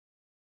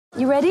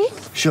You ready?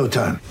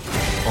 Showtime.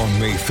 On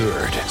May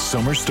 3rd,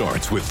 summer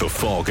starts with The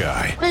Fall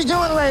Guy. Let's do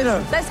it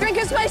later. Let's drink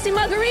a spicy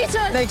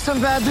margarita. Make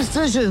some bad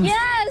decisions.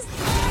 Yes!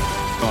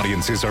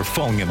 Audiences are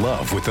falling in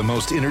love with the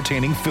most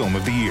entertaining film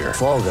of the year.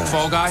 Fall Guy.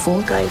 Fall Guy?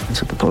 Fall guy.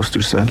 That's what the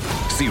poster said.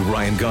 See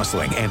Ryan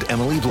Gosling and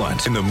Emily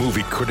Blunt in the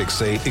movie critics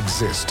say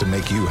exists to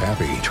make you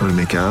happy. Trying to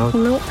make it out?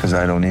 Nope. Because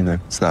I don't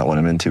either. It's not what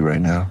I'm into right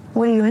now.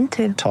 What are you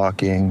into?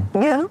 Talking.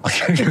 Yeah.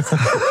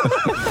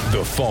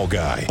 The Fall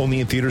Guy.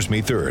 Only in theaters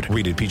May 3rd.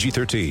 Rated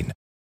PG-13.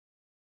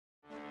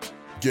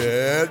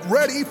 Get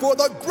ready for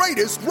the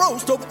greatest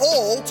roast of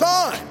all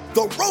time.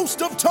 The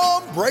Roast of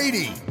Tom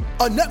Brady.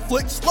 A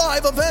Netflix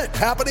live event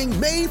happening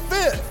May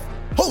 5th.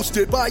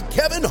 Hosted by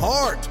Kevin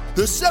Hart.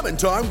 The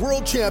 7-time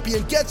world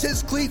champion gets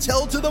his cleats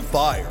held to the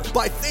fire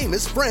by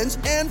famous friends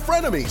and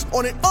frenemies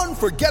on an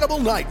unforgettable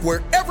night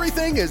where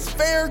everything is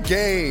fair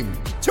game.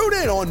 Tune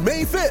in on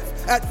May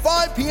 5th at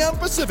 5 p.m.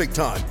 Pacific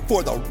time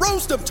for the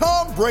Roast of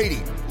Tom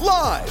Brady.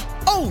 Live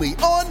only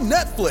on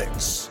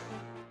Netflix.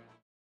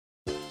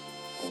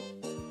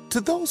 To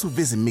those who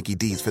visit Mickey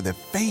D's for their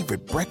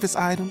favorite breakfast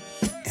item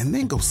and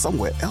then go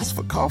somewhere else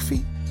for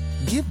coffee,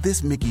 give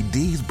this Mickey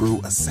D's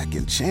brew a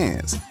second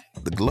chance.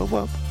 The glow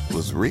up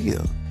was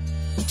real.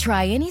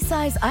 Try any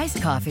size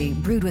iced coffee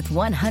brewed with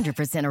 100%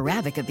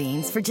 Arabica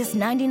beans for just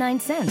 99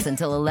 cents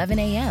until 11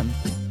 a.m.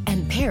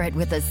 And pair it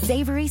with a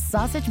savory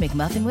sausage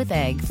McMuffin with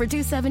egg for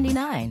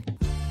 $2.79.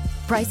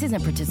 Prices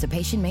and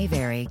participation may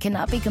vary.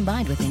 Cannot be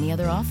combined with any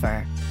other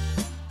offer.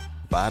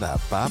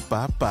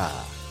 Ba-da-ba-ba-ba.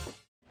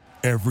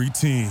 Every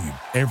team,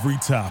 every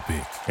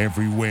topic,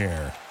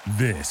 everywhere.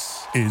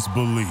 This is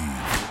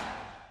Believe.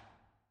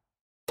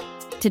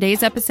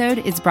 Today's episode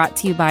is brought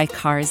to you by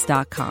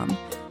Cars.com.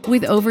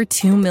 With over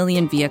 2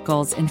 million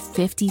vehicles and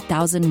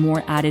 50,000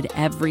 more added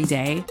every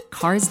day,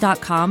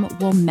 Cars.com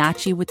will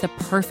match you with the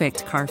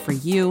perfect car for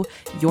you,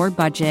 your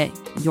budget,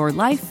 your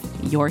life,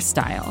 your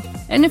style.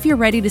 And if you're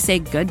ready to say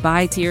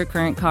goodbye to your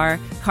current car,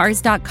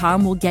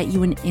 Cars.com will get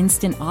you an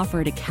instant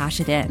offer to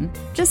cash it in.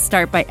 Just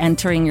start by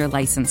entering your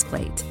license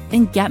plate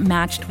and get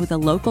matched with a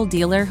local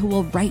dealer who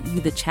will write you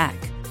the check.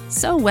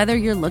 So whether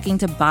you're looking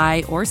to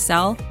buy or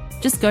sell,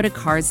 just go to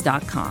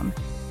Cars.com.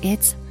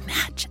 It's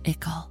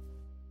magical.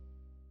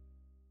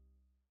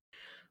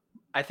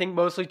 I think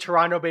mostly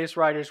Toronto-based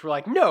writers were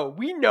like, no,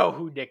 we know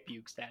who Nick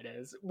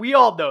Bjugstad is. We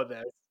all know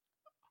this.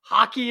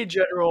 Hockey in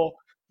general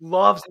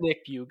loves Nick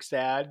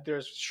Bjugstad.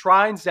 There's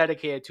shrines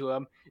dedicated to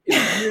him.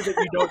 It's weird that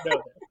you don't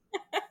know this.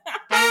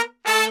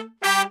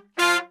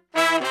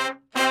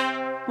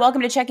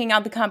 Welcome to Checking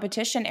Out the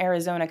Competition,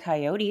 Arizona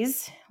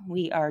Coyotes.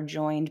 We are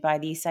joined by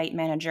the site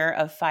manager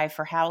of Five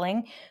for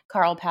Howling,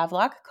 Carl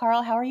Pavlock.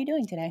 Carl, how are you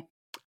doing today?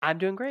 I'm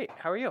doing great.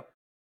 How are you?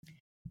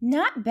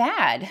 Not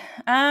bad.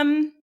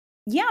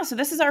 Yeah, so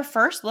this is our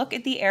first look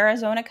at the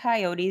Arizona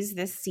Coyotes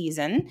this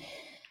season.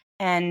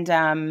 And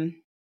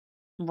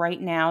right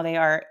now they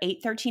are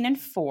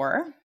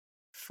 8-13-4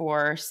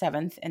 for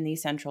 7th in the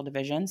Central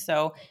Division.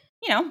 So,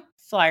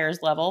 Flyers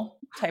level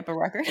type of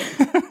record.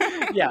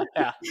 Yeah.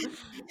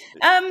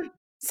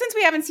 Since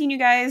we haven't seen you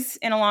guys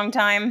in a long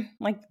time,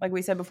 like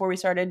we said before we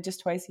started,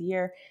 just twice a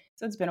year.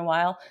 So it's been a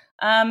while.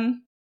 Why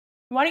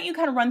don't you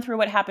kind of run through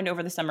what happened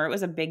over the summer? It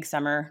was a big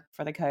summer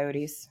for the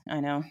Coyotes. I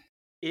know.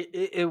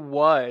 It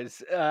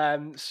was.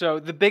 So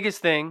the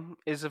biggest thing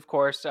is, of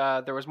course,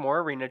 there was more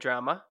arena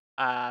drama.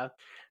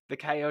 The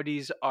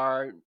Coyotes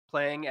are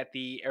playing at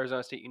the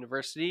Arizona State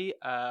University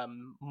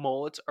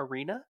Mullets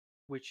Arena,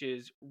 which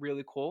is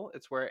really cool.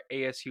 It's where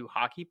ASU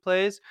hockey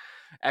plays.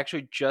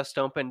 Actually just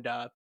opened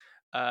up.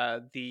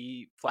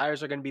 The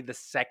Flyers are going to be the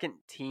second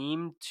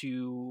team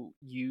to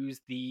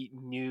use the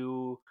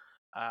new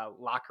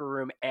locker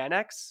room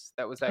annex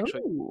that was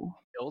actually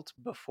built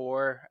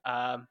before.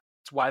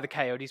 It's why the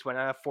Coyotes went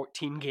on a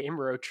 14-game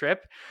road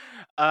trip.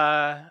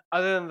 Other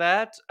than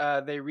that,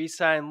 they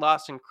re-signed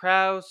Lawson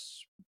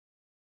Krause,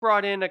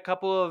 brought in a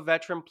couple of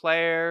veteran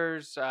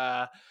players,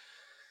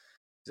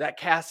 Zach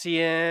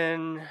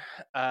Cassian,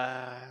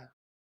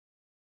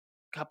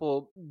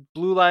 couple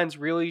blue lines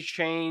really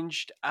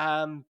changed,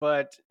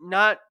 but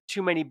not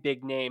too many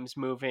big names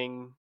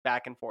moving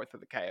back and forth with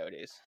the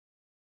Coyotes.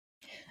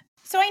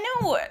 So I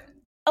know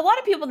a lot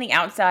of people on the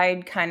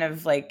outside kind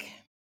of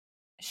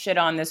shit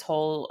on this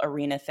whole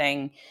arena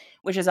thing,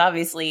 which has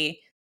obviously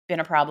been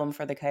a problem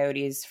for the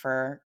Coyotes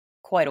for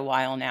quite a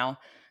while now.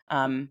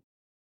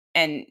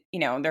 And,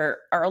 there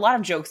are a lot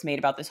of jokes made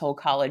about this whole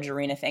college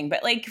arena thing.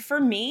 But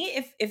for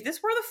me, if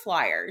this were the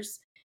Flyers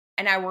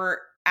and I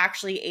were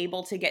actually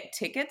able to get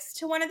tickets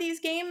to one of these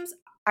games,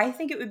 I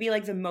think it would be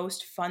the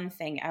most fun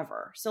thing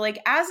ever. So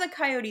as a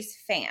Coyotes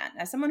fan,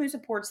 as someone who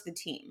supports the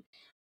team,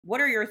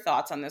 what are your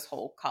thoughts on this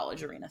whole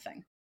college arena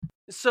thing?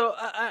 So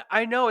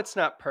I know it's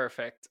not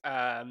perfect.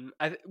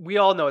 We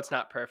all know it's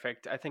not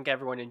perfect. I think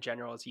everyone in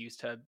general is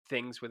used to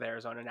things with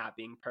Arizona not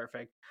being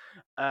perfect.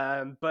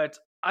 But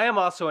I am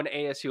also an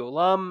ASU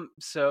alum,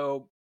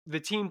 so the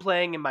team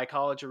playing in my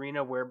college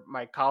arena where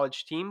my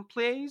college team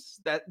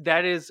plays,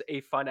 that is a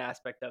fun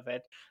aspect of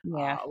it.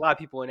 Yeah. A lot of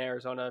people in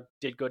Arizona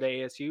did go to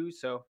ASU,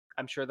 so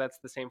I'm sure that's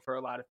the same for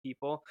a lot of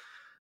people.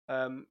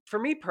 For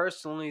me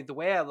personally, the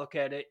way I look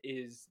at it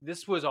is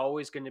this was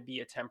always going to be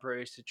a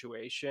temporary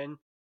situation.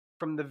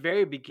 From the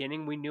very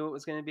beginning, we knew it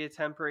was going to be a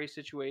temporary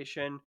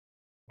situation.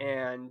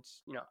 And,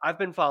 I've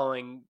been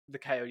following the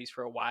Coyotes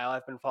for a while.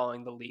 I've been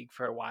following the league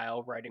for a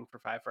while, writing for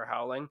Five for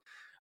Howling.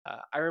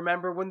 I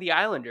remember when the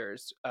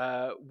Islanders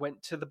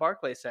went to the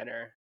Barclays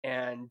Center,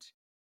 and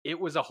it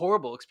was a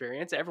horrible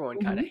experience. Everyone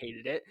kind of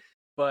hated it,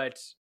 but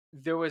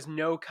there was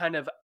no kind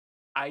of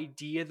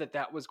idea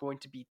that was going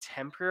to be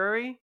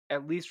temporary,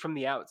 at least from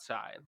the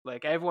outside.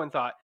 Like, everyone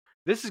thought,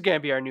 this is going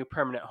to be our new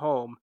permanent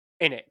home,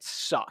 and it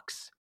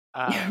sucks.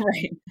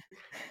 Right.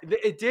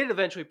 It did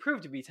eventually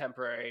prove to be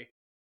temporary,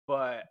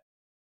 but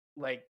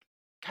like,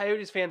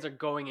 Coyotes fans are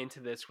going into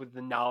this with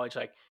the knowledge,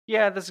 like,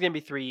 yeah, this is going to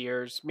be 3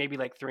 years, maybe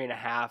like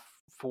 3.5,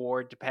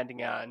 4,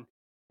 depending on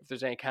if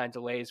there's any kind of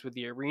delays with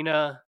the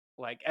arena.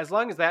 Like, as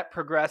long as that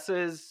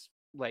progresses,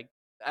 like,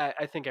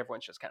 I think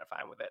everyone's just kind of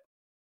fine with it.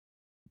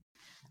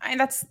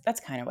 That's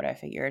kind of what I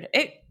figured.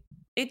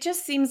 It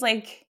just seems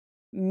like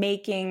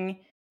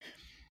making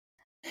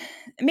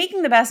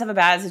the best of a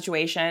bad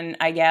situation,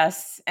 I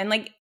guess. And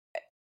like,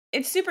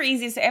 it's super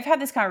easy to say. I've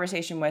had this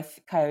conversation with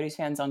Coyotes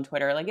fans on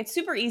Twitter. Like, it's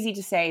super easy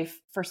to say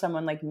for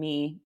someone like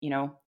me,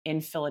 in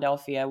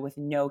Philadelphia with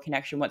no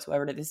connection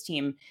whatsoever to this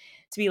team,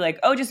 to be like,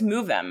 oh, just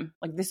move them.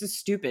 Like, this is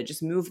stupid.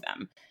 Just move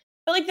them.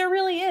 But like, there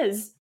really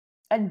is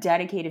a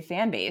dedicated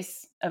fan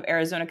base of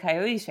Arizona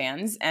Coyotes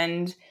fans.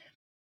 And,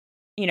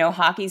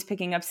 hockey's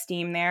picking up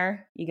steam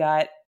there. You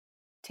got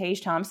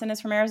Tage Thompson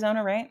is from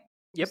Arizona, right?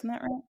 Yep. Isn't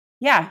that right?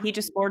 Yeah, he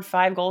just scored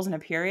 5 goals in a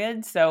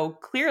period. So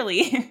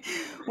clearly,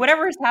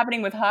 whatever is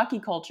happening with hockey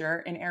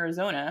culture in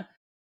Arizona,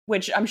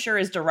 which I'm sure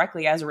is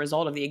directly as a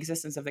result of the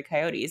existence of the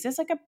Coyotes, is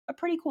like a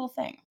pretty cool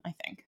thing, I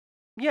think.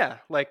 Yeah,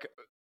 like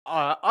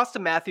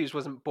Austin Matthews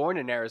wasn't born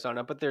in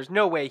Arizona, but there's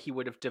no way he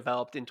would have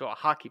developed into a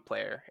hockey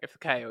player if the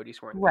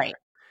Coyotes weren't right.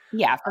 there.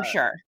 Yeah, for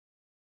sure.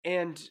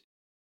 And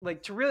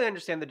like, to really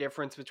understand the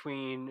difference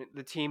between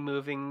the team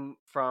moving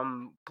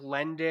from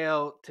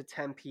Glendale to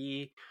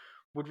Tempe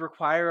would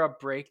require a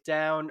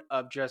breakdown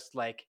of just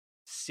like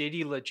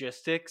city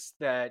logistics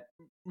that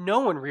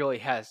no one really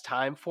has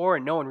time for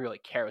and no one really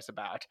cares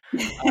about.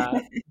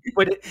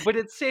 But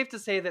it's safe to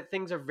say that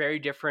things are very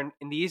different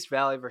in the East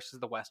Valley versus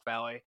the West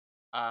Valley.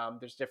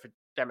 There's different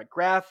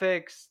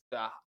demographics.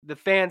 The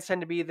fans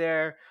tend to be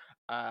there.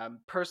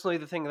 Personally,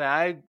 the thing that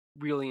I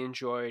really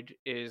enjoyed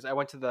is I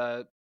went to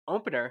the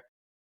opener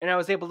and I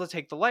was able to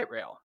take the light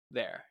rail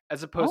there,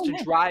 as opposed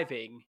to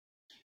driving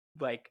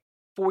like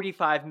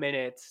 45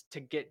 minutes to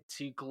get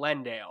to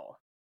Glendale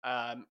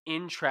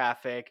in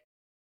traffic.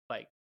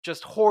 Like,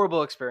 just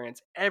horrible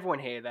experience. Everyone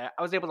hated that.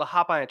 I was able to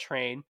hop on a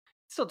train.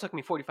 It still took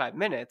me 45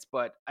 minutes,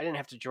 but I didn't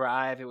have to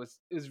drive. It was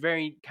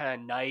very kind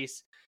of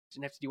nice.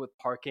 Didn't have to deal with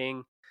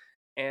parking.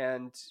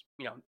 And,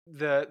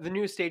 the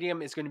new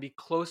stadium is going to be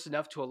close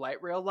enough to a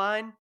light rail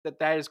line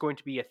that is going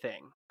to be a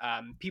thing.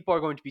 People are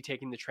going to be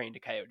taking the train to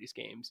Coyotes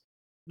games,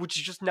 which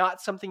is just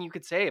not something you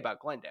could say about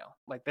Glendale.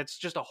 Like, that's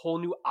just a whole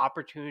new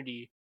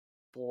opportunity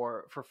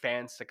for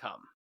fans to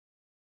come.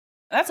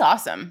 That's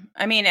awesome.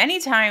 I mean,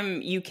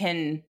 anytime you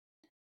can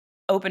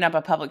open up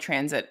a public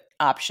transit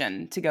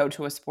option to go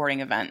to a sporting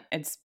event,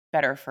 it's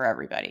better for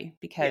everybody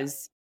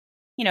because,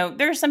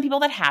 there are some people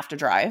that have to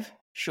drive,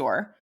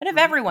 sure. But if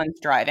everyone's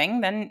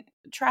driving, then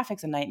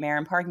traffic's a nightmare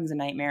and parking's a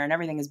nightmare and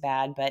everything is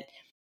bad. But,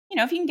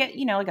 if you can get,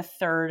 like a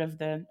third of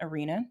the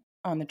arena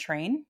on the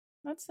train,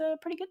 that's a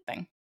pretty good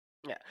thing.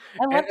 Yeah.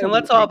 And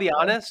let's all be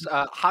honest,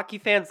 hockey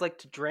fans like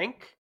to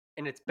drink,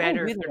 and it's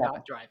better if they're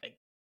not driving.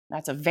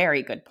 That's a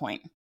very good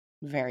point.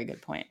 Very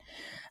good point.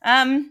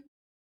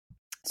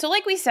 So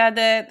like we said,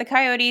 the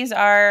Coyotes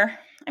are,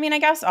 I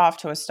guess, off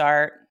to a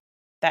start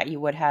that you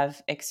would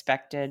have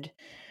expected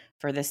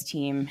for this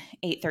team,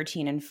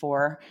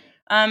 8-13-4.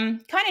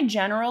 Kind of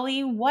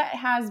generally, what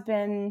has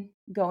been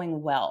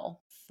going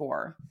well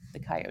for the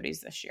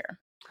Coyotes this year?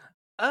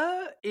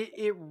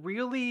 It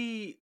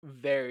really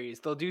varies.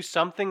 They'll do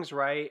some things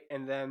right,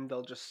 and then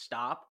they'll just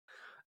stop.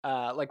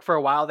 Like, for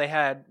a while, they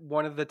had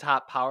one of the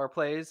top power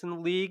plays in the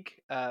league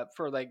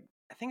for like,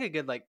 I think a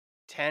good like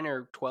 10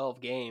 or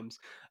 12 games,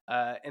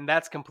 and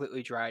that's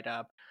completely dried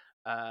up.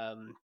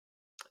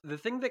 The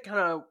thing that kind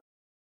of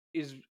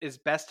is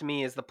best to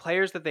me is the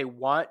players that they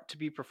want to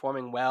be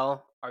performing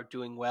well are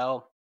doing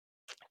well.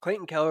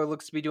 Clayton Keller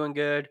looks to be doing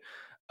good.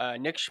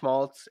 Nick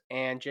Schmaltz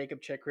and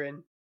Jacob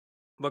Chychrun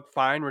look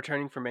fine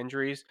returning from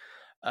injuries.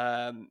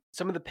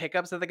 Some of the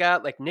pickups that they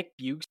got, like Nick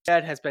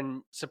Bjugstad, has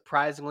been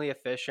surprisingly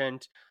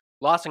efficient.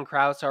 Lawson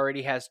Krause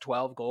already has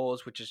 12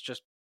 goals, which is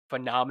just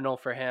phenomenal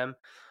for him.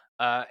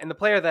 And the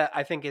player that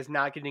I think is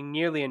not getting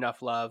nearly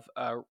enough love,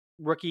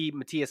 rookie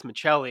Matias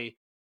Maccelli,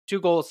 2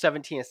 goals,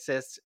 17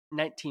 assists,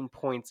 19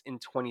 points in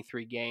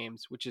 23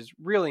 games, which is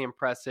really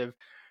impressive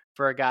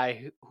for a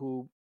guy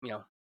who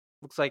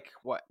looks like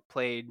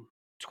played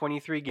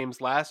 23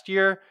 games last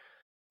year,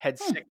 had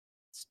 6,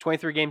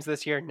 23 games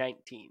this year,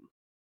 19.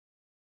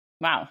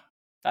 Wow.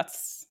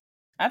 That's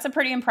That's a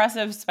pretty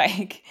impressive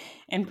spike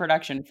in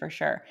production for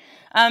sure.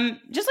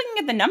 Just looking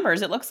at the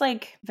numbers, it looks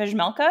like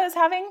Vizmelka is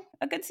having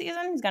a good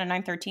season. He's got a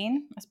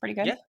 913. That's pretty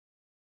good. Yeah.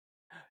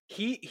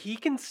 He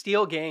can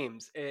steal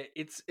games.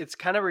 It's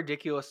kind of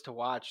ridiculous to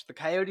watch. The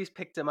Coyotes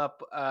picked him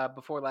up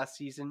before last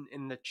season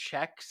in the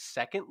Czech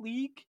second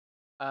league,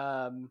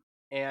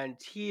 and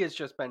he has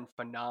just been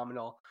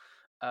phenomenal.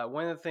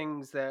 One of the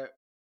things that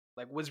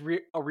was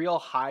a real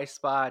high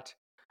spot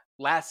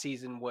last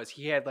season was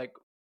he had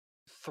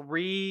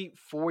 3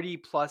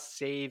 40+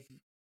 save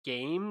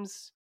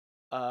games,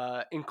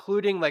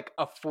 including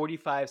a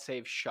 45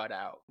 save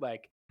shutout.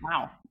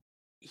 Wow.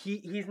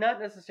 He's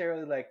not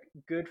necessarily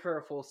good for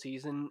a full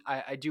season.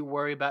 I do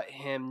worry about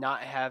him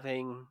not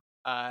having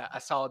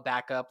a solid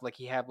backup like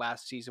he had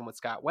last season with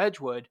Scott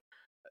Wedgwood,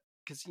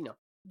 because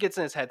gets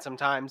in his head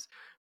sometimes.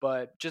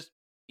 But just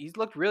he's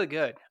looked really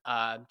good.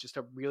 Just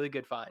a really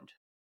good find.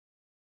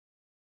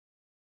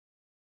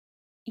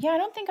 Yeah, I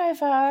don't think I've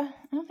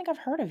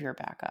heard of your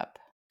backup,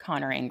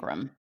 Connor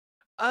Ingram.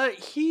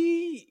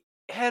 He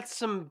had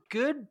some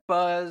good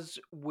buzz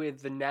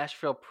with the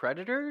Nashville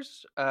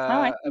Predators.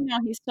 I think now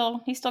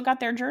he's still got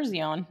their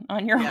jersey on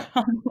your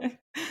on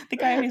the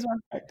Coyotes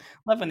website.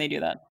 Love when they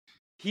do that.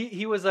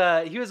 He was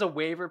a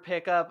waiver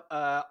pickup.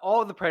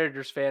 All of the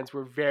Predators fans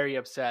were very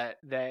upset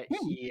that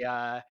he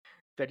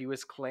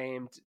was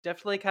claimed.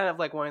 Definitely kind of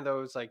one of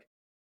those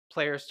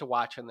players to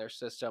watch in their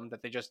system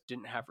that they just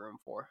didn't have room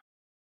for.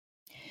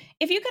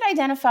 If you could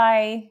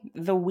identify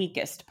the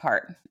weakest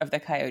part of the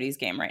Coyotes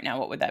game right now,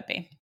 what would that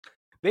be?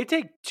 They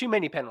take too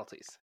many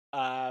penalties.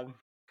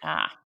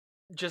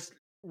 Just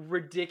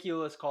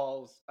ridiculous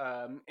calls.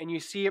 And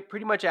you see it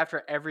pretty much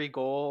after every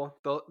goal.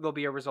 There'll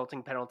be a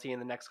resulting penalty in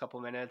the next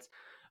couple minutes.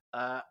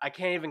 I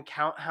can't even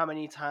count how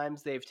many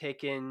times they've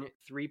taken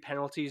 3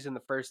 penalties in the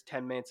first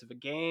 10 minutes of a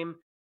game.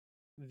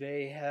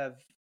 They have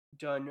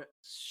done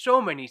so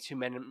many too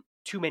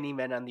many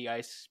men on the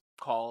ice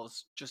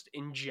calls just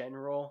in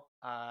general.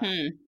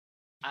 I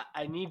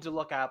need to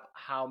look up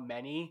how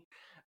many.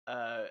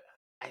 I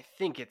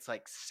think it's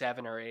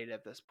 7 or 8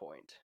 at this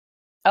point.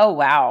 Oh,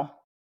 wow.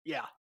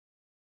 Yeah.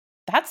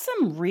 That's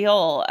some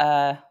real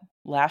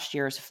last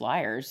year's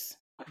Flyers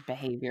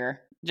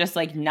behavior. Just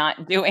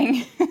not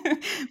doing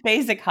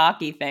basic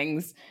hockey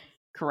things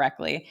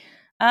correctly.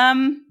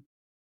 Who's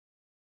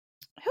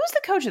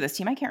the coach of this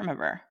team? I can't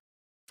remember.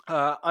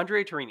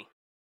 Andre Torini.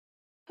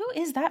 Who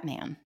is that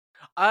man?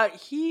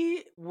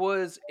 He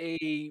was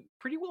a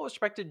pretty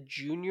well-respected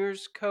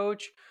juniors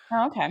coach.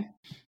 Oh, okay.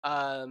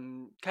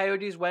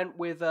 Coyotes went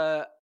with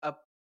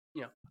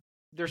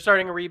they're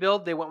starting a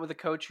rebuild. They went with a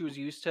coach who's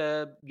used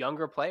to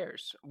younger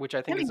players, which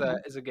I think is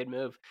a good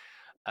move.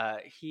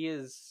 He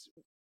is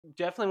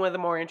definitely one of the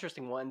more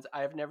interesting ones.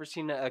 I've never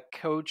seen a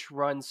coach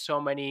run so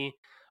many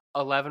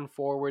 11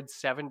 forwards,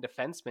 7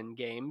 defensemen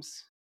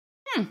games.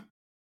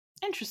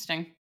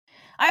 Interesting.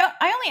 I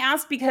only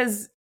asked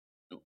because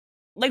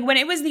when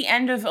it was the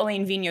end of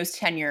Alain Vigneault's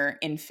tenure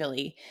in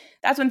Philly,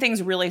 that's when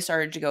things really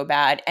started to go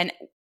bad. And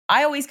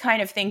I always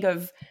kind of think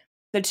of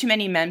the too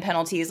many men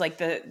penalties,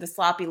 the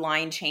sloppy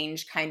line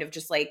change, kind of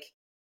just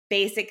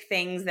basic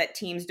things that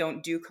teams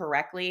don't do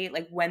correctly.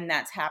 When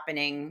that's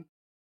happening,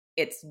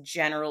 it's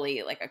generally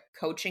a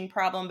coaching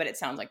problem, but it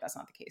sounds like that's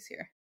not the case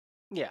here.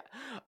 Yeah.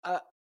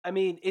 I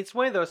mean, it's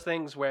one of those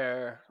things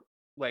where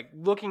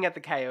looking at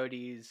the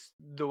Coyotes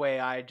the way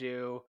I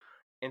do,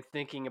 and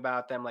thinking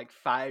about them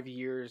 5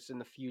 years in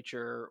the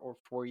future or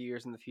 4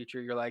 years in the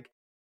future, you're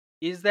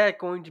is that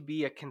going to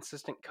be a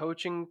consistent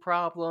coaching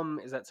problem?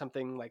 Is that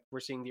something we're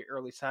seeing the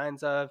early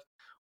signs of?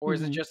 Or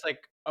is it just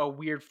a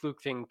weird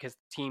fluke thing because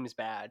the team's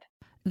bad?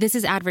 This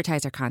is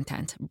advertiser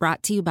content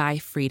brought to you by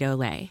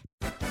Frito-Lay.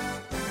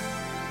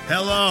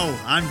 Hello,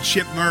 I'm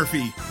Chip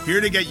Murphy, here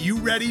to get you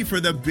ready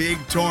for the big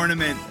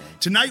tournament.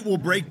 Tonight we'll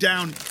break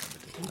down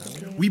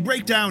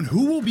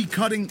who will be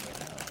cutting...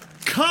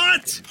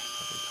 Cut!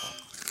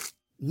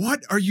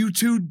 What are you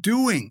two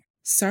doing?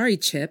 Sorry,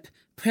 Chip.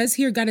 Prez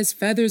here got his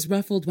feathers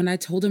ruffled when I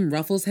told him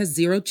Ruffles has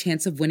 0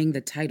 chance of winning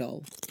the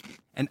title.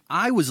 And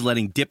I was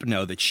letting Dip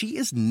know that she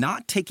is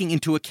not taking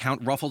into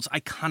account Ruffles'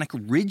 iconic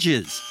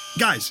ridges.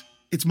 Guys,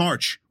 it's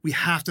March. We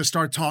have to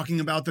start talking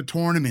about the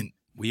tournament.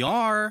 We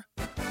are.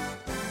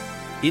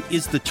 It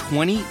is the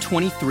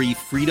 2023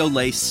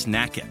 Frito-Lay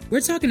Snack It. We're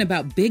talking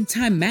about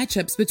big-time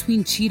matchups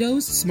between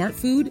Cheetos, Smart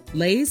Food,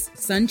 Lay's,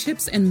 Sun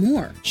Chips, and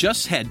more.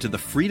 Just head to the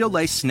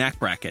Frito-Lay Snack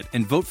Bracket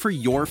and vote for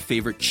your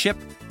favorite chip,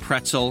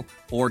 pretzel,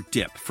 or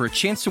dip for a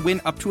chance to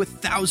win up to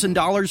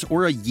 $1,000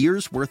 or a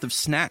year's worth of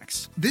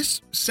snacks.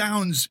 This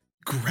sounds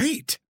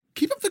great.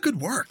 Keep up the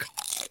good work.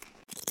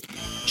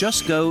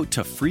 Just go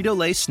to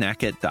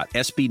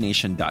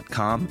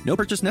fritolaysnackit.sbnation.com. No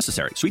purchase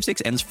necessary.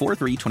 Sweepstakes ends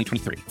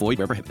 4/3/2023. Void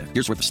where prohibited.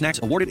 Year's worth of snacks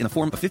awarded in the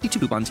form of 52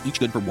 coupons, each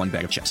good for 1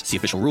 bag of chips. See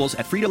official rules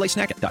at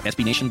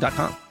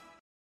fritolaysnackit.sbnation.com.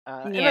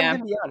 And I'm going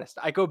to be honest,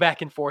 I go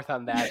back and forth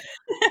on that.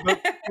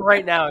 But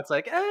right now, it's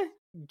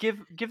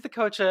give the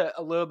coach a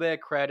little bit of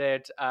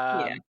credit.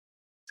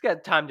 It's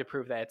got time to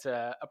prove that it's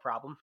a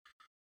problem.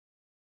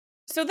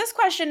 So this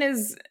question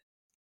is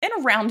in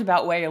a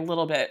roundabout way a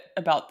little bit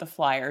about the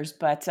Flyers,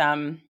 but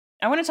I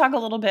want to talk a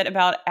little bit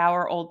about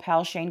our old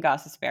pal Shane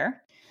Gostisbehere.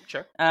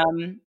 Sure.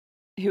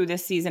 Who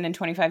this season in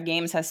 25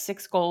 games has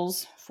 6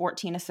 goals,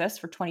 14 assists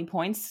for 20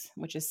 points,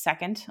 which is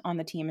second on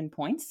the team in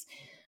points.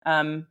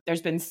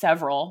 There's been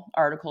several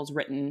articles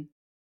written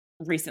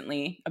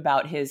recently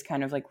about his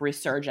kind of like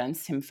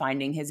resurgence, him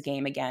finding his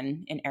game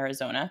again in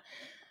Arizona.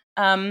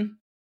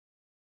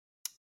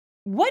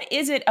 What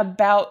is it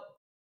about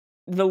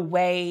the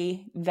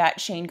way that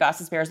Shane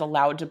Gostisbehere is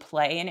allowed to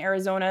play in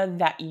Arizona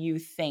that you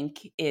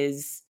think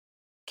is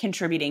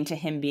contributing to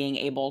him being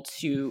able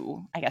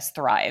to, I guess,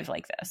 thrive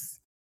like this?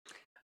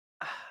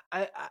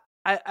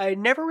 I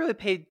never really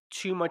paid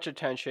too much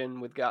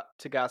attention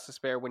to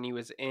Gostisbehere when he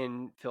was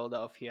in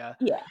Philadelphia.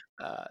 Yeah.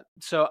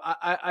 So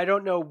I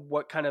don't know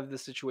what kind of the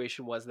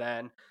situation was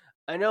then.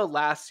 I know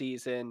last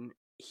season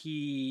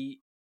he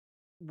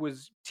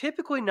was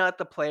typically not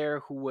the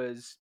player who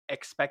was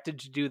expected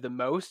to do the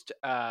most.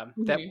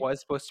 That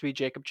was supposed to be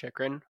Jakob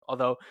Chychrun,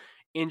 although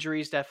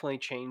injuries definitely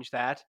changed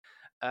that.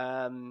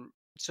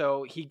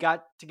 So he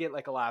got to get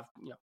like a lot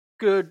of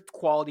good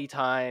quality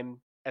time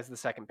as the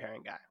second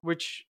pairing guy,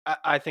 which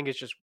I think is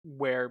just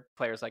where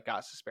players like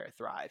Gostisbehere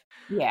thrive.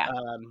 Yeah.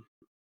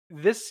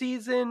 This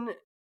season,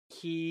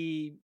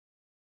 he's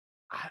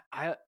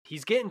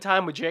getting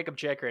time with Jakob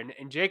Chychrun,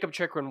 and Jakob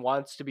Chychrun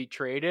wants to be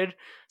traded,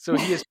 so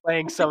he is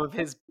playing some of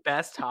his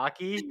best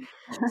hockey.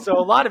 So a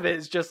lot of it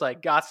is just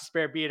like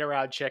Gostisbehere being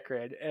around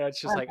Chychrun, and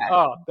it's just like,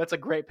 oh, that's a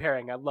great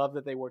pairing. I love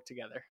that they work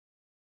together.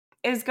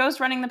 Is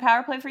Ghost running the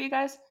power play for you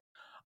guys?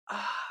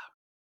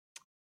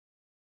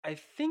 I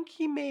think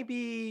he may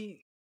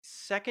be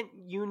second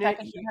unit.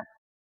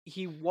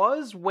 He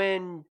was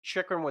when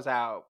Chychrun was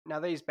out.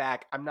 Now that he's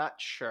back, I'm not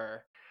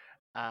sure.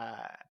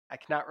 I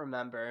cannot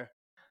remember.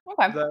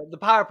 Okay. The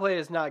power play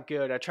is not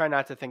good. I try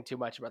not to think too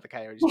much about the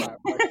Coyotes power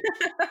play.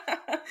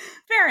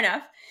 Fair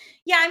enough.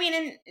 Yeah,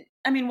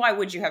 I mean, why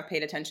would you have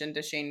paid attention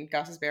to Shane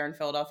Gostisbehere in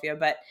Philadelphia?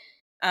 But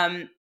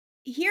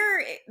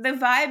here, the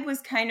vibe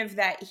was kind of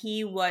that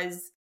he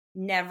was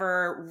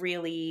never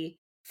really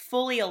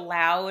fully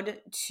allowed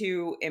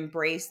to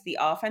embrace the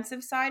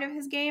offensive side of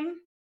his game,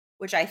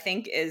 which I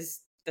think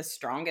is the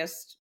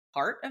strongest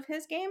part of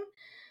his game.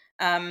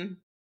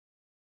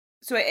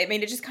 So, I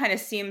mean, it just kind of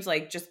seems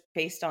like, just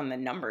based on the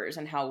numbers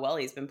and how well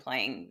he's been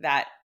playing,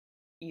 that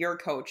your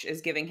coach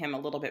is giving him a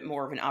little bit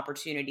more of an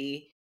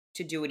opportunity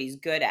to do what he's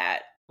good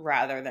at,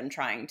 rather than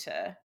trying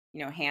to,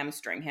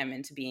 hamstring him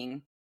into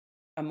being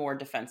a more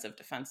defensive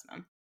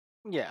defenseman.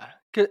 Yeah,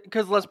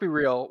 because let's be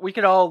real, we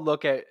could all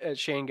look at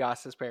Shane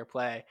Gostisbehere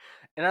play,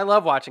 and I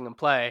love watching him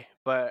play,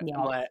 but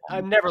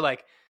I'm never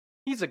like,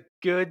 he's a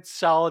good,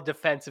 solid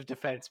defensive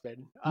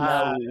defenseman.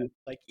 No.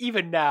 Like,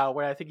 even now,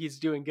 when I think he's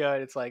doing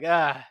good, it's like,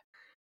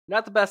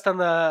 not the best on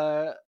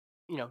the,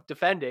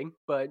 defending,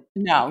 but...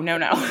 No.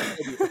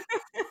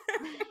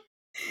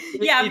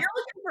 Yeah, if you're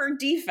looking for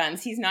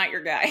defense, he's not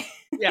your guy.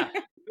 Yeah.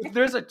 If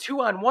there's a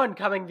 2-on-1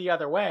 coming the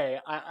other way,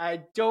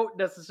 I don't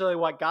necessarily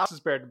want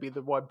Gostisbehere to be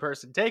the one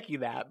person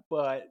taking that,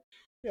 but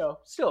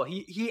still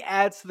he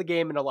adds to the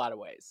game in a lot of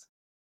ways.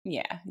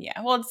 Yeah.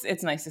 Well,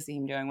 it's nice to see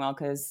him doing well,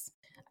 because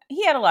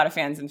he had a lot of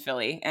fans in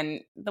Philly,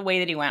 and the way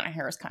that he went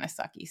here was kind of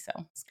sucky. So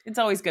it's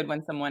always good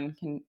when someone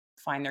can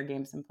find their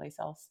game someplace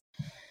else.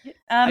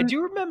 I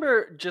do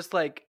remember just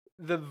like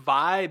the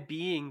vibe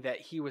being that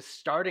he was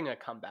starting a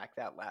comeback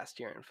that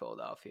last year in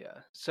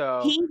Philadelphia.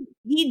 So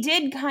he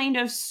did kind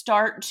of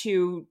start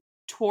to,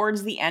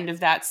 towards the end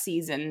of that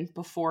season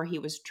before he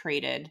was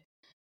traded,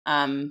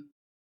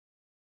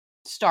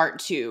 start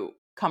to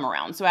come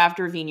around. So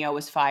after Vigneault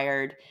was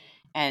fired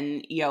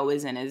and Yo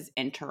was in his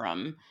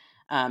interim,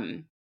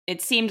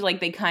 it seemed like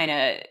they kind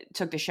of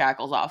took the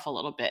shackles off a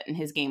little bit, and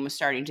his game was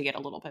starting to get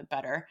a little bit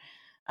better.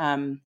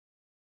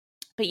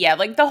 But yeah,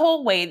 like the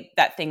whole way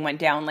that thing went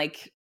down,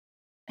 like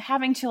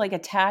having to like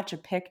attach a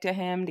pick to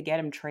him to get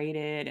him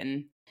traded,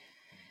 and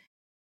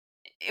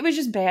it was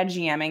just bad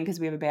GMing, because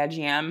we have a bad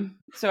GM.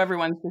 So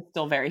everyone's just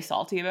still very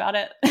salty about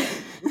it.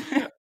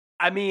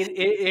 I mean,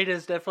 it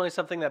is definitely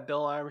something that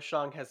Bill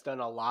Armstrong has done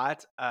a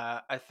lot.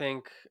 I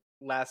think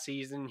last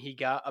season he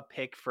got a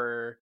pick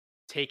for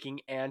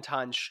taking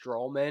Anton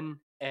Strowman,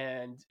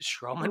 and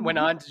Strowman went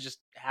on to just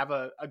have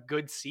a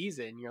good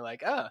season. You're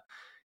like,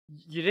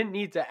 you didn't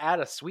need to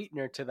add a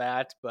sweetener to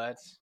that, but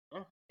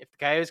if the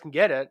Coyotes can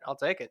get it, I'll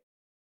take it.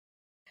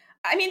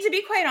 I mean, to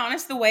be quite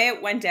honest, the way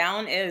it went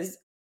down is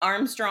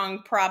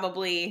Armstrong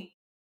probably,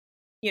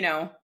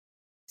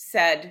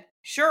 said,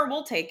 sure,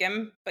 we'll take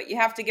him, but you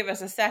have to give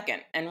us a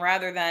second. And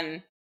rather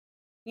than,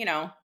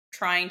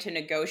 trying to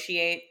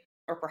negotiate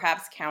or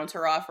perhaps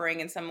counter offering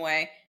in some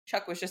way,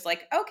 Chuck was just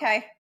like,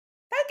 okay.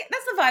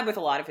 That's the vibe with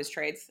a lot of his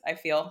trades, I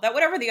feel. That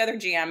whatever the other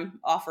GM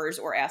offers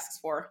or asks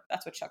for,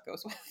 that's what Chuck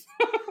goes with.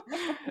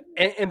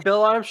 and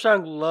Bill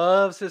Armstrong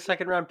loves his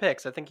second round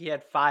picks. I think he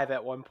had 5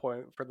 at one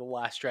point for the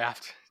last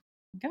draft.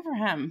 Good for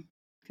him,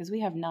 because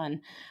we have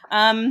none.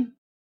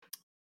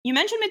 You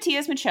mentioned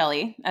Matias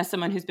Maccelli as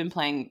someone who's been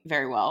playing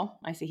very well.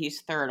 I see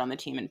he's third on the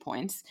team in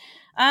points.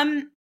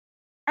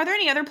 Are Are there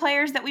any other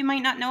players that we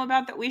might not know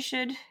about that we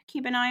should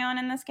keep an eye on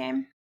in this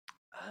game?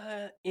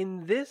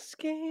 In this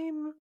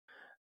game,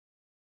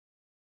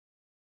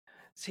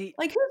 see,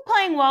 like who's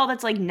playing well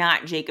that's like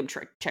not Jacob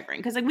Chickering?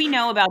 Because like we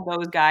know about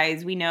those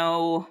guys. We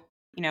know,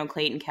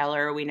 Clayton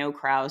Keller. We know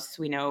Kraus.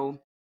 We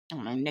know, I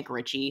don't know, Nick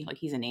Ritchie. Like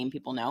he's a name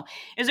people know.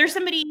 Is there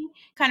somebody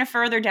kind of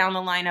further down the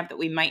lineup that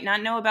we might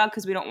not know about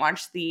because we don't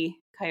watch the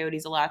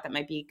Coyotes a lot that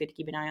might be good to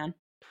keep an eye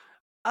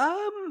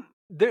on?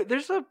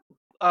 There's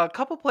a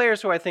couple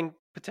players who I think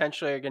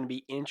potentially are going to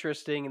be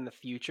interesting in the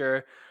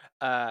future.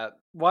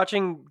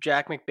 Watching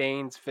Jack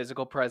McBain's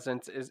physical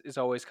presence is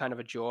always kind of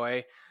a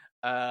joy.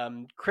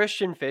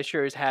 Christian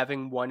Fischer is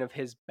having one of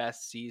his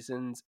best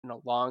seasons in a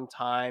long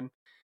time,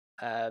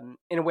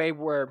 in a way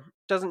where it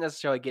doesn't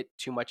necessarily get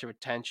too much of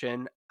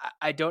attention.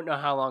 I don't know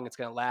how long it's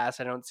going to last.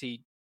 I don't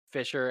see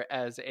Fischer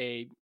as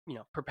a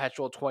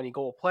perpetual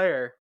 20-goal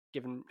player,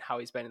 given how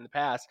he's been in the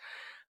past.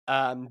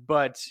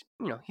 But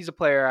he's a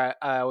player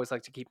I always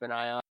like to keep an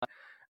eye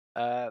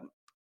on.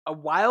 A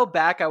while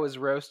back, I was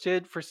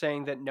roasted for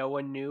saying that no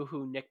one knew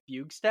who Nick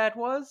Bjugstad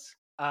was.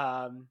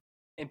 And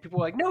people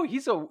were like, no, he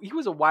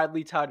was a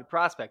widely touted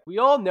prospect. We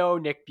all know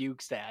Nick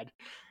Bjugstad.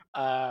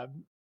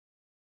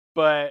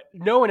 But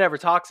no one ever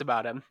talks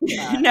about him.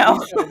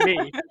 No.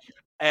 Me.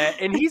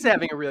 And he's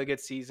having a really good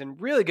season,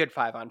 really good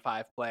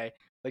 5-on-5 play,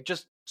 like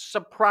just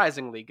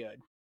surprisingly good.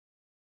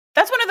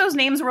 That's one of those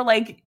names where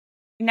like,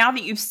 now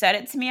that you've said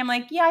it to me, I'm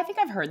like, yeah, I think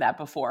I've heard that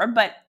before,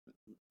 but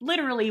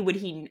literally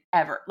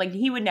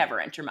he would never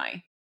enter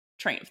my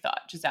train of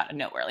thought just out of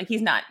nowhere. Like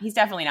he's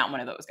definitely not one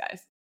of those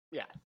guys.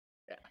 Yeah.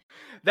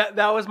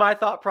 That was my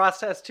thought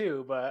process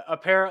too, but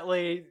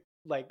apparently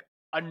like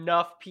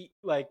enough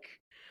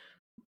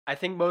I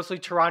think mostly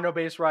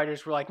Toronto-based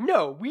writers were like,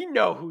 no, we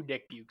know who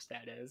Nick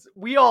Bjugstad is.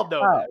 We all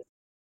know that.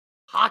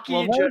 Hockey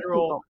in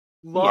general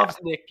loves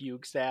Nick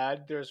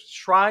Bjugstad. There's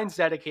shrines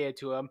dedicated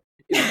to him.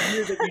 It's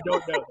weird that you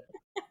don't know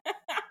that.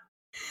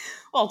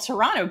 Well,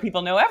 Toronto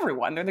people know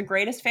everyone. They're the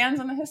greatest fans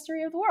in the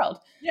history of the world.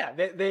 Yeah,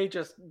 they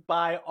just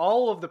buy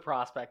all of the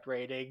prospect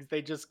ratings.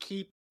 They just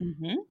keep,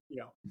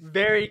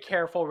 very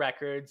careful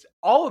records,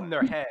 all in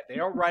their head. They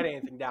don't write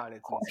anything down.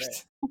 It's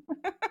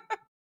insane.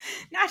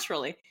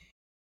 Naturally.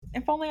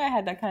 If only I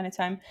had that kind of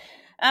time.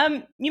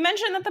 You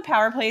mentioned that the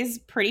power play is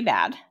pretty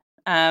bad.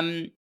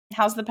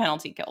 How's the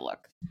penalty kill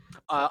look?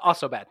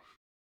 Also bad.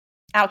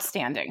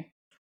 Outstanding.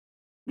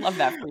 Love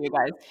that for you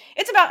guys.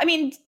 It's about,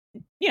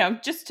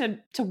 just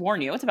to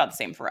warn you, it's about the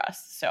same for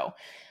us. So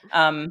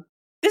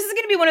this is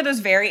going to be one of those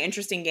very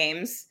interesting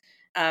games.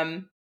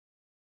 And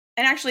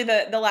actually,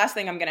 the last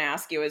thing I'm going to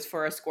ask you is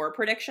for a score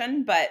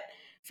prediction. But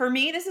for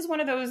me, this is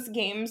one of those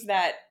games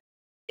that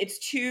it's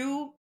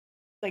two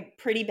like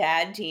pretty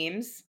bad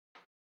teams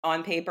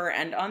on paper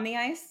and on the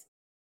ice.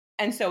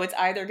 And so it's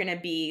either going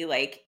to be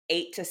like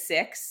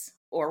 8-6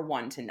 or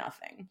 1-0.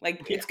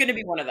 Like it's going to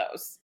be one of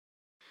those.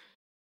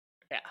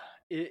 Yeah.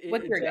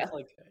 What's your guess?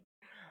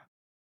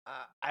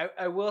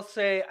 I will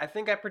say, I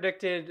think I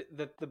predicted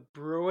that the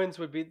Bruins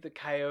would beat the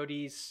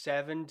Coyotes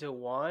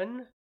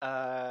 7-1.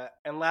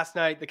 And last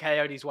night the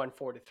Coyotes won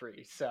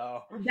 4-3.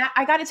 So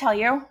I got to tell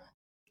you,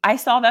 I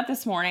saw that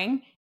this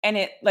morning and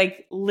it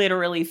like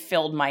literally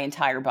filled my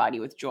entire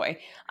body with joy.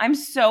 I'm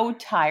so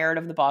tired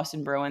of the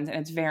Boston Bruins and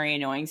it's very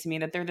annoying to me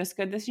that they're this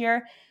good this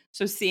year.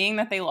 So seeing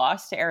that they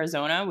lost to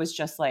Arizona was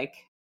just like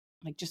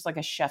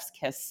a chef's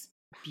kiss.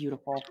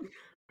 Beautiful.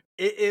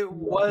 It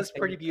was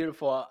pretty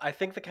beautiful. I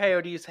think the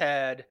Coyotes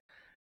had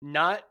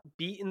not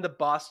beaten the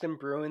Boston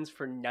Bruins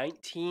for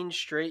 19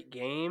 straight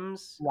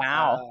games.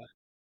 Wow.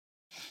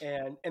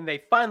 And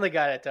they finally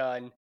got it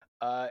done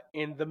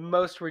in the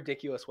most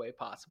ridiculous way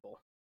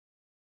possible.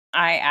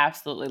 I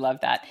absolutely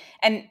love that.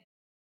 And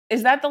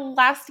is that the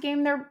last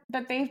game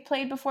that they've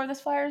played before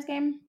this Flyers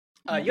game?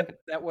 Yep,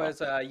 that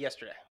was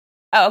yesterday.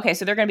 Oh, okay.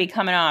 So they're going to be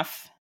coming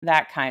off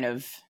that kind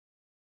of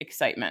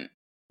excitement.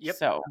 Yep.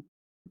 So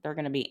they're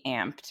going to be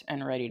amped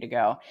and ready to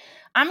go.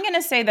 I'm going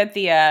to say that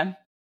the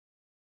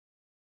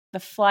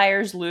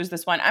Flyers lose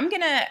this one. I'm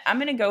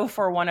going to go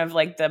for one of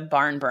like the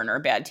barn burner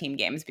bad team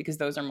games because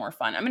those are more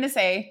fun. I'm going to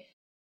say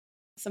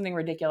something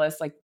ridiculous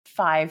like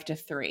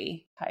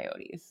 5-3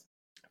 Coyotes.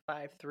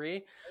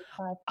 5-3.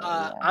 5-3,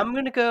 yeah. I'm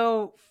going to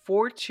go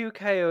 4-2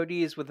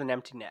 Coyotes with an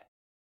empty net.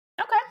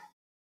 Okay.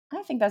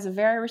 I think that's a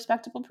very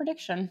respectable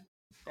prediction.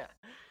 Yeah.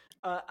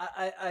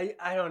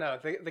 I don't know.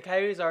 The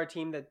Coyotes are a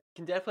team that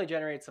can definitely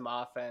generate some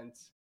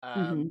offense.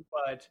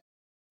 But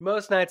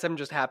most nights I'm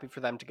just happy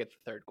for them to get the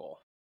third goal.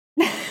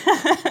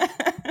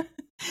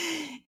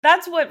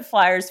 That's what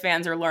Flyers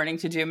fans are learning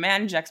to do.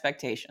 Manage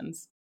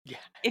expectations. Yeah.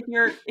 If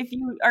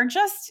you are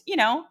just,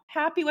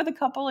 happy with a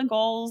couple of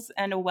goals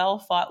and a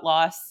well-fought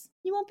loss,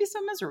 you won't be so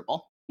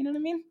miserable. You know what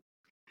I mean?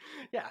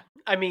 Yeah.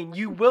 I mean,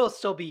 you will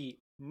still be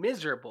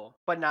miserable,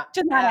 but not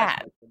just not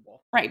as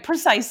miserable. Right,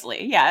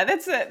 precisely. Yeah,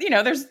 that's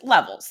there's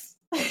levels.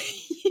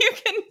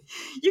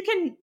 you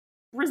can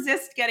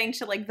resist getting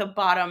to like the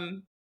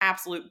bottom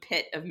absolute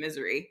pit of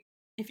misery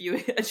if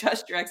you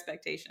adjust your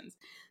expectations.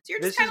 So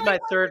you're just this is my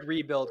third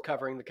rebuild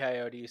covering the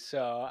Coyotes,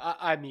 so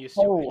I'm used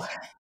to it.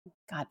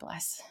 God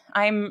bless.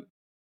 I'm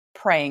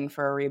praying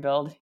for a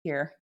rebuild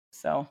here,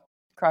 so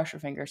cross your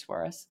fingers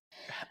for us.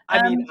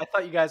 I mean, I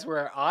thought you guys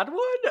were on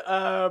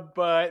one,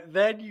 but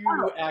then you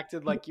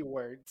acted like you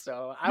weren't,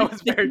 so I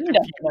was very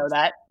confused. Know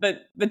that,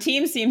 but the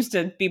team seems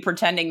to be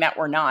pretending that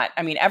we're not.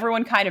 I mean,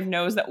 everyone kind of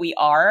knows that we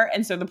are,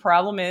 and so the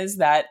problem is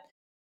that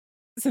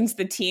since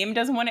the team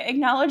doesn't want to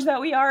acknowledge that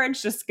we are,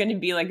 it's just going to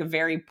be like a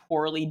very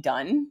poorly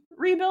done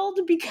rebuild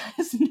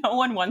because no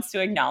one wants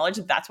to acknowledge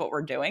that that's what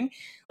we're doing.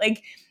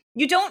 Like,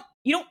 you don't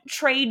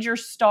trade your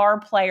star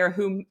player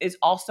who is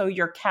also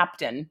your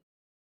captain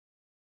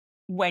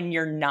when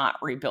you're not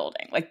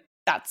rebuilding. Like,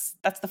 that's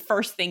the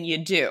first thing you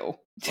do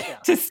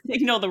to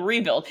signal the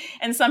rebuild.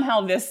 And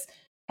somehow this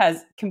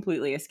has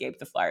completely escaped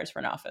the Flyers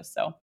front office.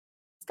 So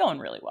it's going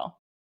really well.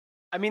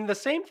 I mean, the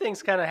same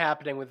thing's kind of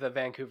happening with the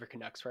Vancouver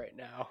Canucks right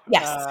now.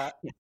 Yes.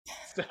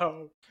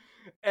 So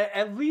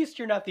at least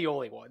you're not the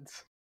only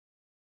ones.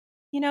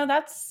 You know,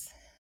 that's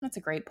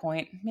a great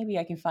point. Maybe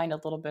I can find a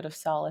little bit of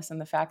solace in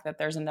the fact that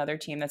there's another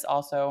team that's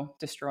also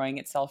destroying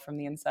itself from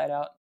the inside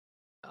out.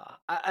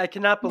 I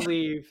cannot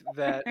believe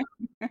that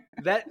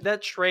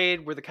that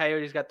trade where the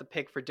Coyotes got the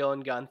pick for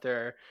Dylan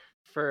Guenther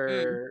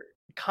for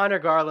Connor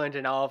Garland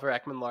and Oliver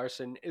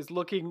Ekman-Larsson is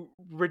looking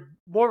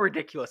more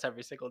ridiculous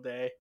every single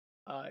day.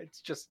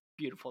 It's just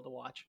beautiful to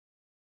watch.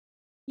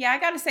 Yeah, I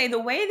got to say, the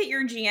way that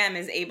your GM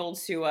is able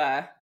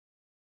to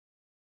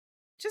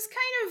just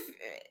kind of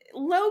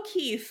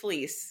low-key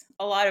fleece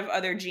a lot of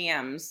other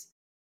GMs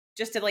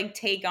just to like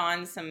take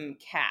on some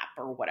cap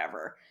or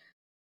whatever,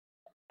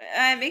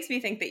 it makes me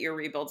think that your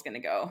rebuild's going to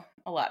go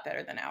a lot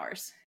better than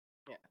ours.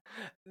 Yeah.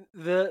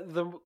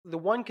 The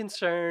one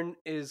concern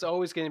is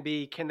always going to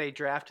be, can they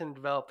draft and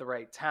develop the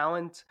right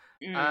talent?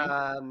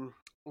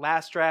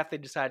 Last draft, they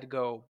decided to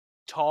go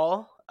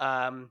tall,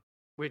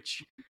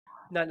 which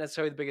not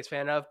necessarily the biggest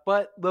fan of,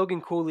 but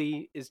Logan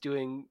Cooley is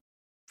doing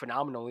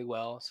phenomenally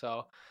well.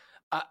 So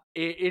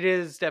it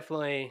is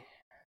definitely,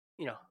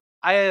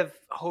 I have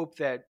hope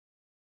that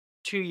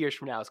 2 years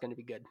from now is going to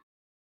be good.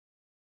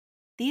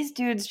 These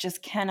dudes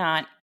just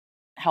cannot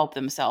help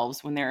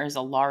themselves when there is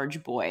a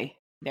large boy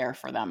there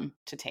for them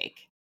to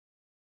take.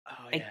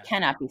 It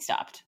cannot be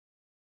stopped.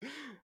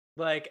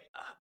 Like,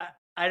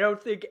 I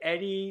don't think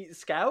any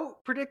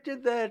scout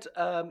predicted that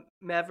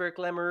Maverick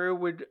Lamoureux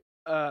would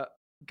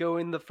go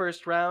in the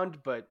first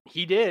round, but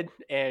he did,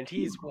 and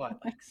he's what,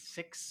 like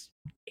 6'8"?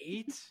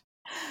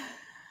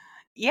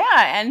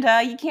 Yeah,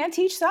 and you can't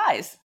teach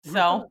size,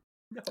 so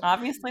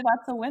obviously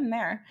that's a win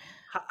there.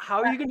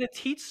 How are you going to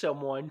teach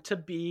someone to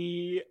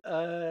be?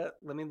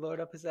 Let me load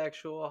up his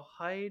actual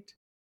height.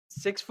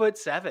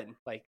 6'7".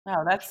 Like,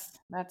 no,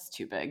 that's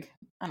too big.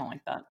 I don't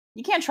like that.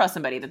 You can't trust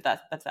somebody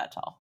that's that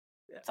tall.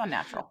 It's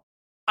unnatural.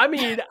 I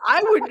mean,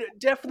 I would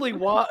definitely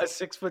want a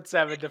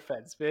 6'7"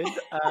 defenseman.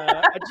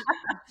 I'm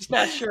just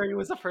not sure he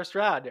was a first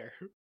rounder.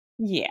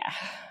 Yeah.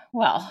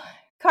 Well,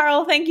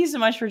 Carl, thank you so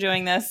much for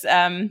doing this.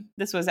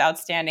 This was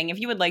outstanding. If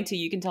you would like to,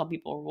 you can tell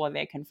people where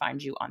they can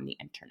find you on the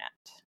internet.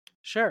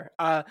 Sure.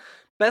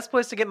 Best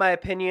place to get my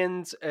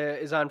opinions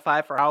is on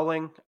 5 for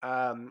Howling.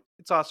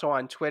 It's also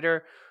on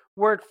Twitter.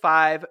 Word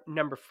 5,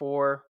 number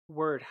 4,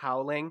 word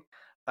Howling.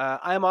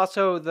 I am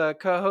also the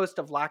co-host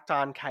of Locked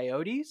On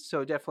Coyotes,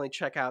 so definitely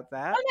check out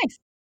that. Oh, nice.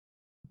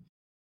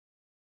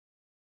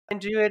 I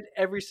do it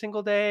every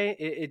single day.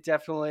 It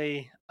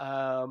definitely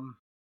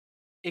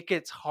it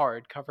gets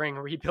hard covering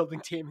a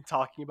rebuilding team and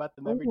talking about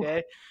them every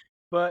day.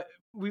 But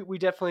we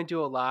definitely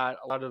do a lot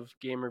of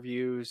game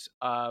reviews.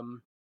 I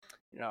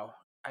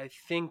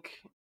think,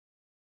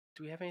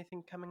 do we have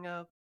anything coming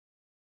up?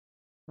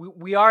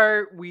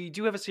 We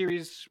do have a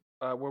series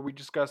where we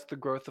discuss the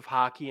growth of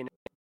hockey and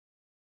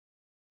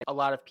a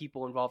lot of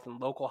people involved in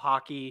local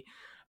hockey.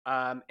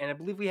 And I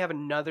believe we have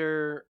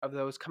another of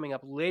those coming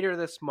up later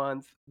this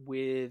month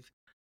with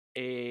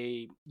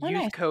a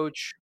youth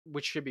coach,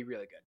 which should be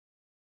really good.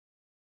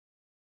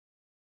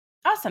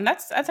 Awesome.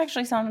 That's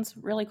actually sounds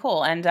really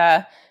cool. And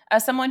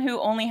as someone who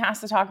only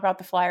has to talk about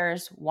the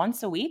Flyers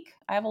once a week,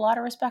 I have a lot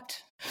of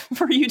respect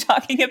for you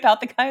talking about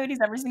the Coyotes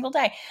every single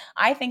day.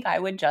 I think I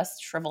would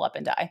just shrivel up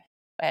and die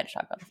if I had to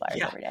talk about the Flyers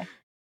every day.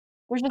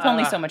 There's just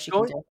only so much you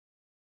can do.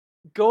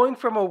 Going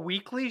from a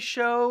weekly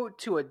show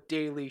to a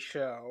daily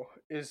show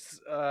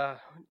is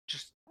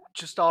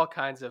just all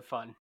kinds of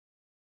fun.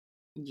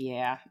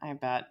 Yeah, I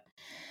bet.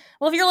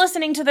 Well, if you're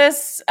listening to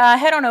this,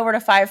 head on over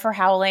to 5 for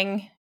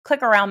Howling.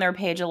 Click around their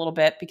page a little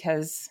bit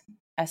because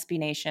SB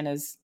Nation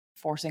is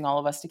forcing all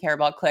of us to care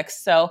about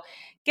clicks. So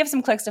give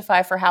some clicks to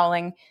 5 for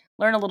Howling.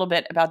 Learn a little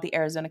bit about the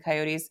Arizona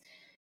Coyotes.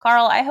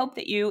 Carl, I hope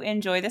that you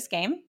enjoy this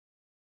game.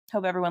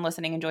 Hope everyone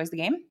listening enjoys the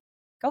game.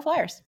 Go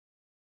Flyers.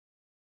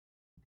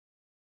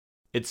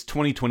 It's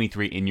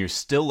 2023 and you're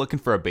still looking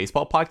for a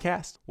baseball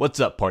podcast?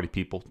 What's up, party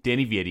people?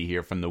 Danny Vietti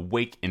here from the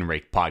Wake and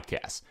Rake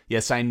podcast.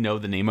 Yes, I know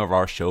the name of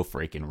our show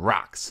freaking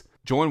rocks.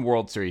 Join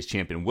World Series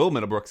champion Will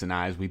Middlebrooks and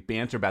I as we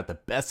banter about the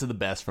best of the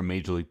best from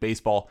Major League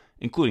Baseball,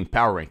 including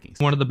power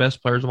rankings, one of the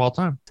best players of all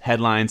time,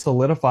 headlines,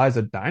 solidifies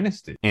a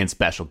dynasty, and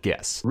special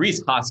guests.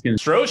 Rhys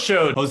Hoskins, Stro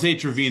showed Jose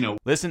Trevino.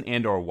 Listen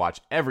and or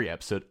watch every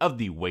episode of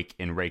the Wake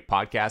and Rake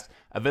podcast,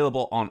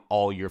 available on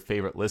all your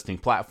favorite listening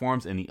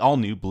platforms and the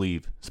all-new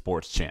Believe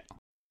Sports channel.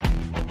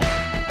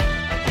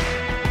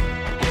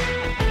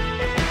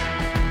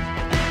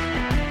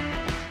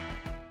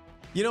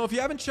 You know, if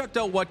you haven't checked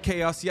out What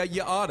Chaos yet,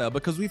 you oughta,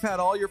 because we've had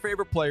all your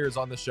favorite players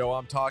on the show.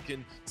 I'm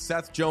talking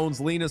Seth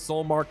Jones, Lena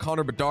Solmar,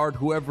 Connor Bedard,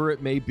 whoever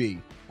it may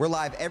be. We're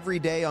live every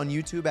day on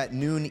YouTube at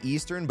noon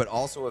Eastern, but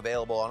also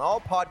available on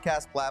all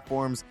podcast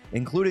platforms,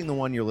 including the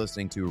one you're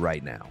listening to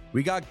right now.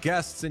 We got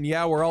guests, and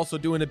yeah, we're also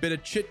doing a bit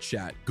of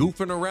chit-chat,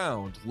 goofing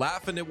around,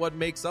 laughing at what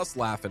makes us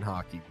laugh in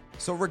hockey.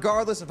 So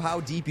regardless of how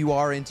deep you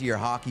are into your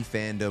hockey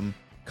fandom,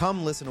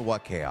 come listen to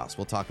What Chaos.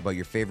 We'll talk about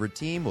your favorite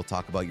team, we'll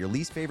talk about your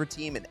least favorite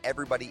team, and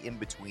everybody in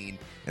between.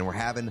 And we're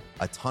having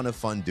a ton of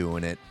fun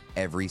doing it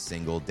every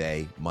single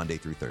day, Monday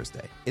through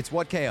Thursday. It's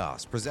What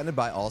Chaos, presented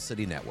by All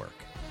City Network.